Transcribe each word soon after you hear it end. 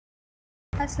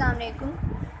Assalamu alaikum.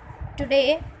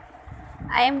 Today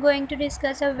I am going to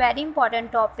discuss a very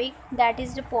important topic, that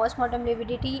is the postmortem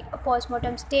lividity,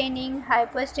 postmortem staining,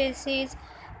 hypostasis,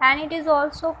 and it is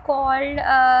also called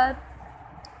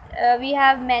we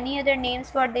have many other names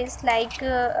for this, like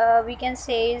we can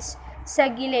say is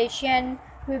sagulation,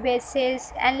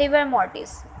 pubesis, and liver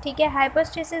mortis. ठीक है.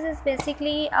 Hypostasis is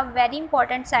basically a very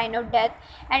important sign of death,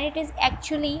 and it is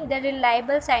actually the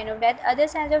reliable sign of death. Other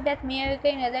signs of death may occur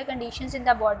in other conditions in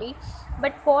the body,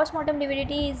 but postmortem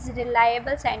lividity is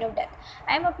reliable sign of death.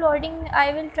 I will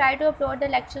try to upload the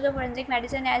lectures of forensic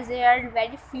medicine, as there are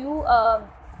very few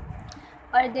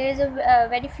there is a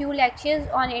very few lectures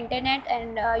on internet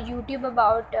and YouTube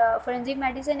about forensic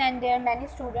medicine, and there are many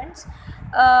students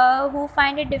who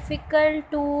find it difficult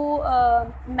to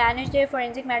manage their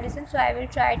forensic medicine. So I will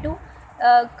try to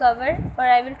cover, or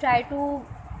I will try to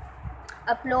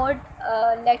upload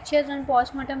lectures on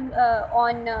postmortem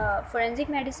on forensic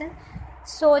medicine,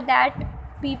 so that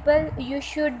you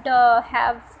should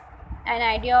have an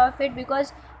idea of it,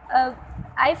 because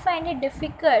I find it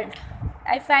difficult.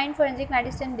 I find forensic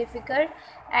medicine difficult,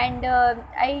 and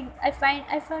I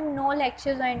found no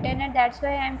lectures on internet. That's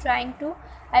why I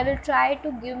will try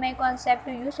to give my concept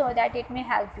to you, so that it may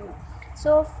help you.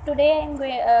 So today I am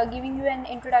giving you an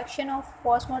introduction of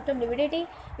postmortem lividity.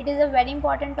 It is a very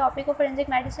important topic of forensic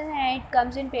medicine, and it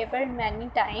comes in paper many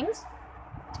times.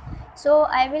 So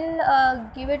I will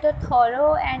give it a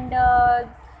thorough and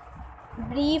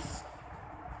brief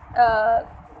I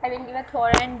will give a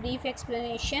thorough and brief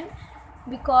explanation,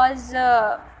 because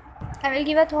I will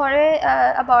give a thorough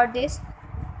about this,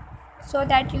 so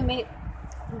that you may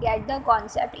get the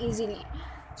concept easily.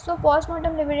 So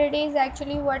postmortem lividity is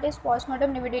actually, what is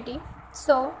postmortem lividity?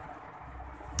 So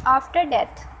after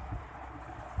death,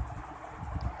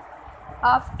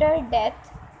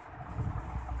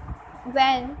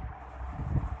 when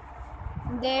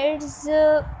there's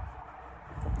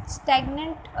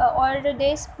stagnant or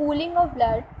there's pooling of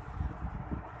blood,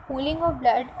 or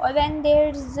when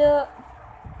there's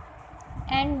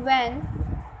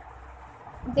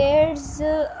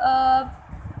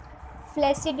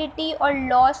flaccidity or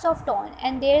loss of tone,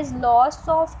 and there is loss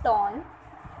of tone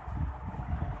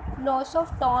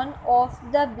of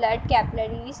the blood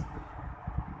capillaries,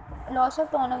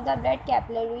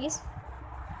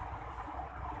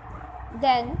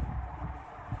 then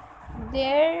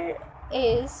there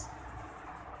is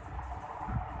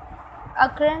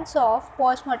occurrence of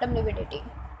postmortem lividity.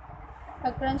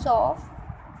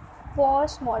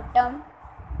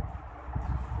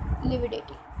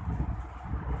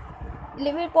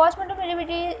 Postmortem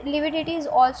lividity is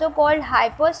also called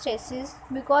hypostasis,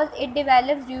 because it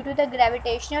develops due to the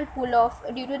gravitational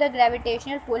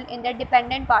pull in the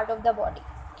dependent part of the body.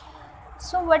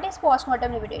 So what is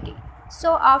postmortem lividity?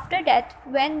 So after death,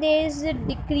 when there is a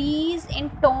decrease in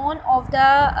tone of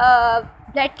the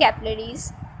blood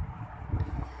capillaries,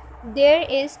 there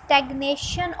is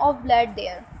stagnation of blood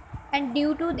there, and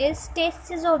due to this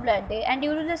stasis of blood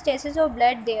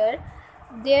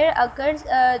there occurs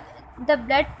the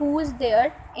blood pools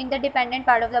there in the dependent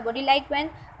part of the body. Like when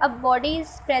a body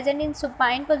is present in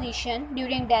supine position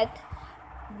during death,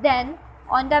 then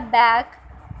on the back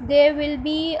there will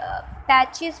be the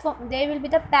patch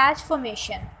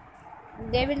formation.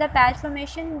 The patch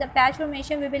formation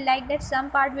will be like that. Some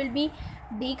part will be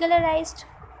decolorized,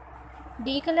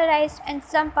 and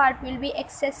some part will be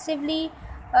excessively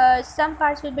some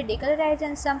parts will be decolorized,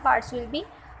 and some parts will be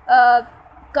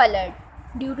colored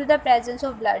due to the presence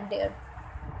of blood there.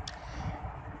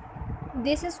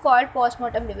 This is called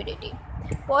postmortem lividity.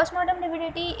 Postmortem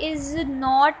lividity is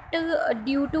not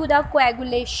due to the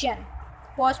coagulation.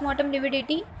 Postmortem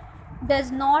lividity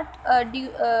does not due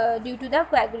to the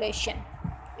coagulation.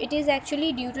 It is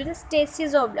actually due to the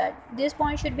stasis of blood. This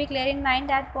point should be clear in mind,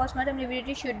 that postmortem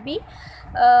lividity should be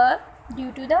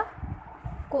due to the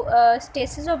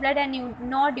stasis of blood and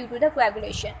not due to the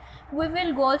coagulation. We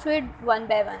will go through it one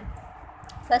by one.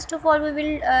 First of all, we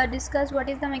will discuss what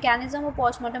is the mechanism of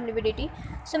postmortem lividity.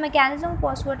 So mechanism of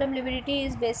postmortem lividity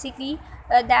is basically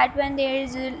that when there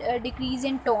is a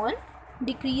decreased tone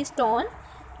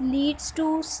leads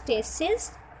to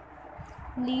stasis,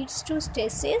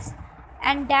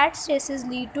 and that stasis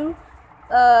leads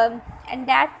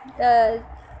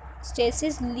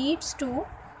to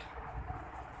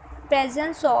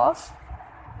presence of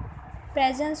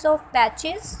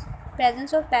patches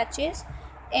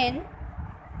in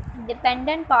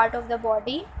dependent parts of the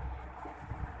body,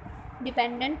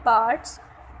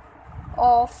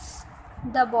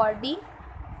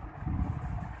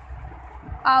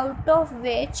 out of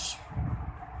which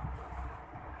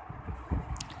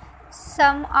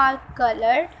some are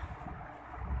colored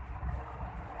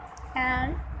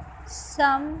and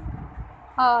some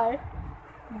are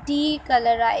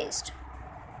decolorized,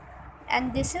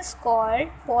 and this is called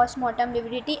postmortem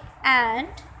lividity, and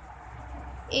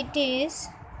it is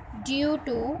due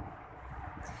to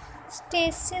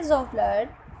stasis of blood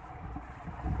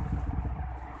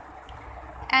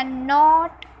and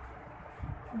not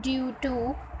due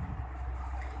to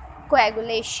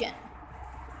coagulation.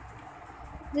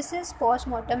 This is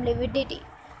postmortem lividity.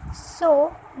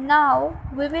 So now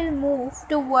we will move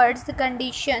towards the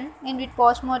condition in which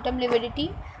postmortem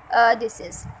lividity this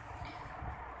is.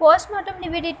 Postmortem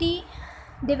lividity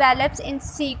develops in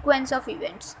sequence of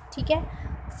events. ठीक है.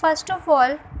 First of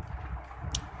all,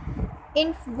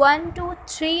 in 1 to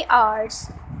 3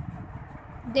 hours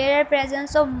there are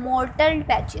presence of motile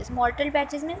patches. Motile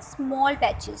patches means small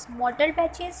patches. Motile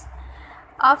patches.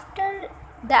 After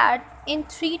that, in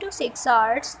 3 to 6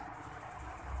 hours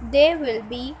there will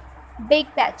be big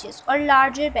patches or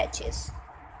larger patches.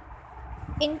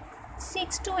 In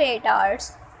 6 to 8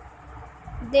 hours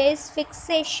there is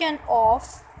fixation of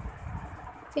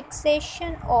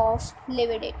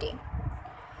lividity.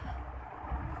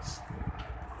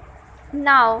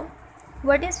 Now,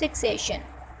 what is fixation?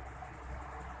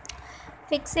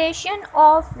 Fixation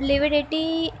of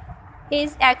lividity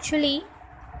is actually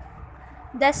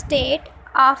the state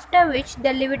after which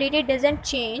the lividity doesn't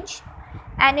change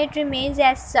and it remains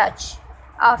as such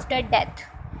after death.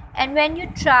 And when you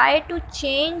try to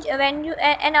change,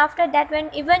 after that, when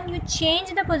even you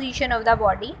change the position of the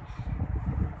body,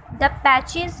 the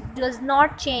patches does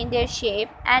not change their shape,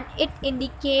 and it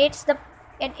indicates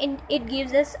it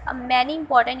gives us many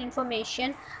important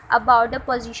information about the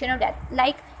position of death.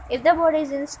 Like if the body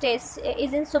is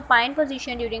in supine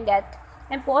position during death,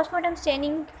 and postmortem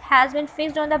staining has been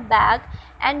fixed on the back,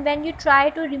 and when you try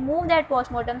to remove that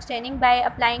postmortem staining by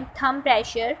applying thumb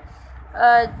pressure,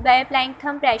 and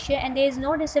there is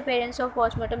no disappearance of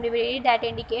postmortem lividity, that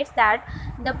indicates that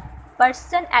the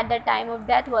person at the time of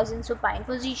death was in supine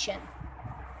position.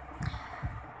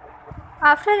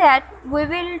 After that, we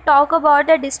will talk about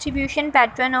the distribution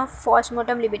pattern of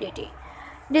postmortem lividity.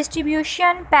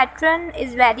 Distribution pattern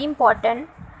is very important.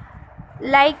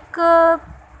 Like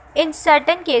in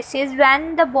certain cases,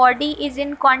 when the body is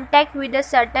in contact with a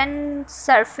certain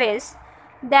surface,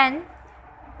 then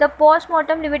the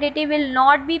postmortem lividity will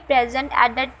not be present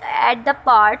at the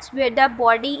parts where the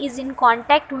body is in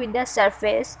contact with the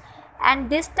surface, and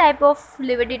this type of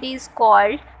lividity is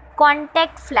called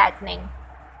contact flattening.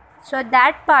 So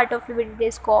that part of lividity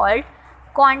is called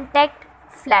contact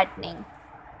flattening.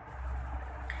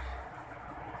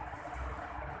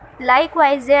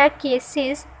 Likewise, there are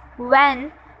cases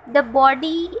when the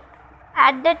body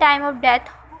at the time of death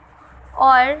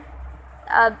or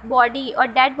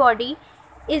dead body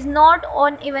is not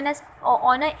on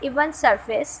a even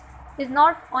surface,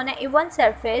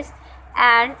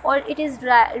 and or it is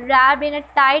wrapped in a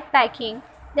tight packing.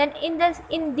 Then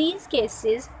in these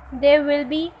cases there will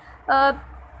be a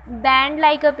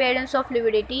band-like appearance of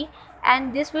lividity,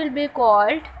 and this will be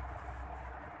called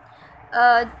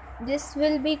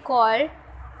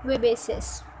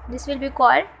Hypostasis. This will be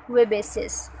called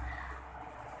Hypostasis.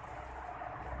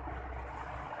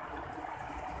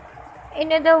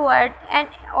 In other words, and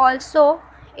also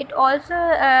it also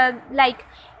like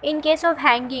in case of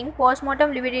hanging,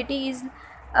 postmortem lividity is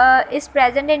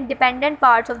present in dependent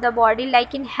parts of the body,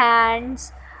 like in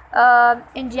hands,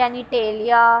 in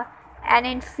genitalia, and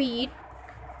in feet.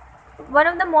 One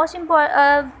of the most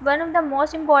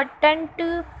important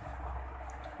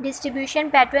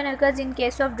distribution pattern occurs in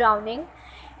case of drowning.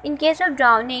 In case of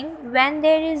drowning, when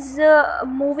there is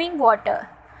moving water,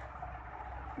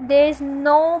 there is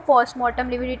no postmortem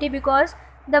lividity because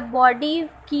the body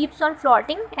keeps on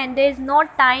floating and there is no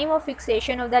time of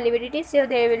fixation of the lividity, so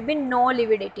there will be no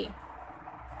lividity.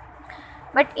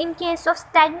 But in case of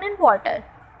stagnant water,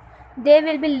 there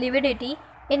will be lividity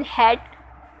in head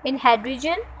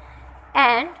region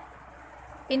and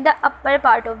in the upper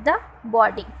part of the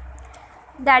body.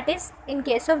 That is in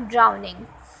case of drowning.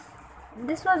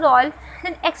 This was all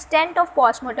an extent of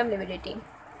postmortem lividity.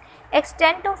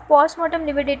 Extent of postmortem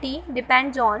lividity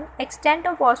depends on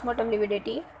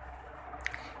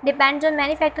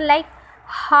many factors, like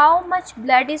how much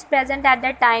blood is present at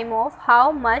the time of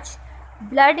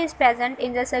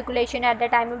in the circulation at the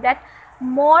time of death.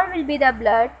 More will be the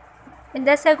blood in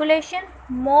the circulation,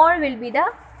 more will be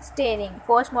the staining,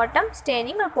 postmortem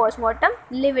staining or postmortem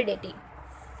lividity.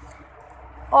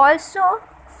 Also,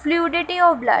 fluidity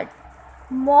of blood.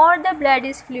 More the blood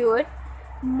is fluid,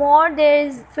 more there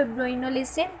is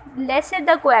fibrinolysin, lesser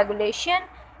the coagulation,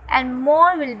 and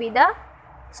more will be the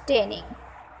staining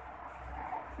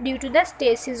due to the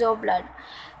stasis of blood.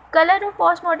 Color of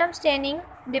postmortem staining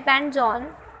depends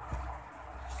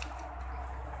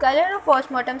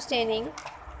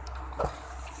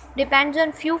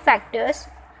on few factors.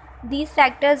 These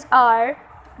factors are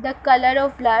the color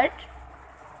of blood,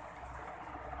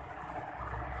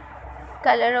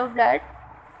 color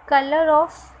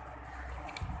of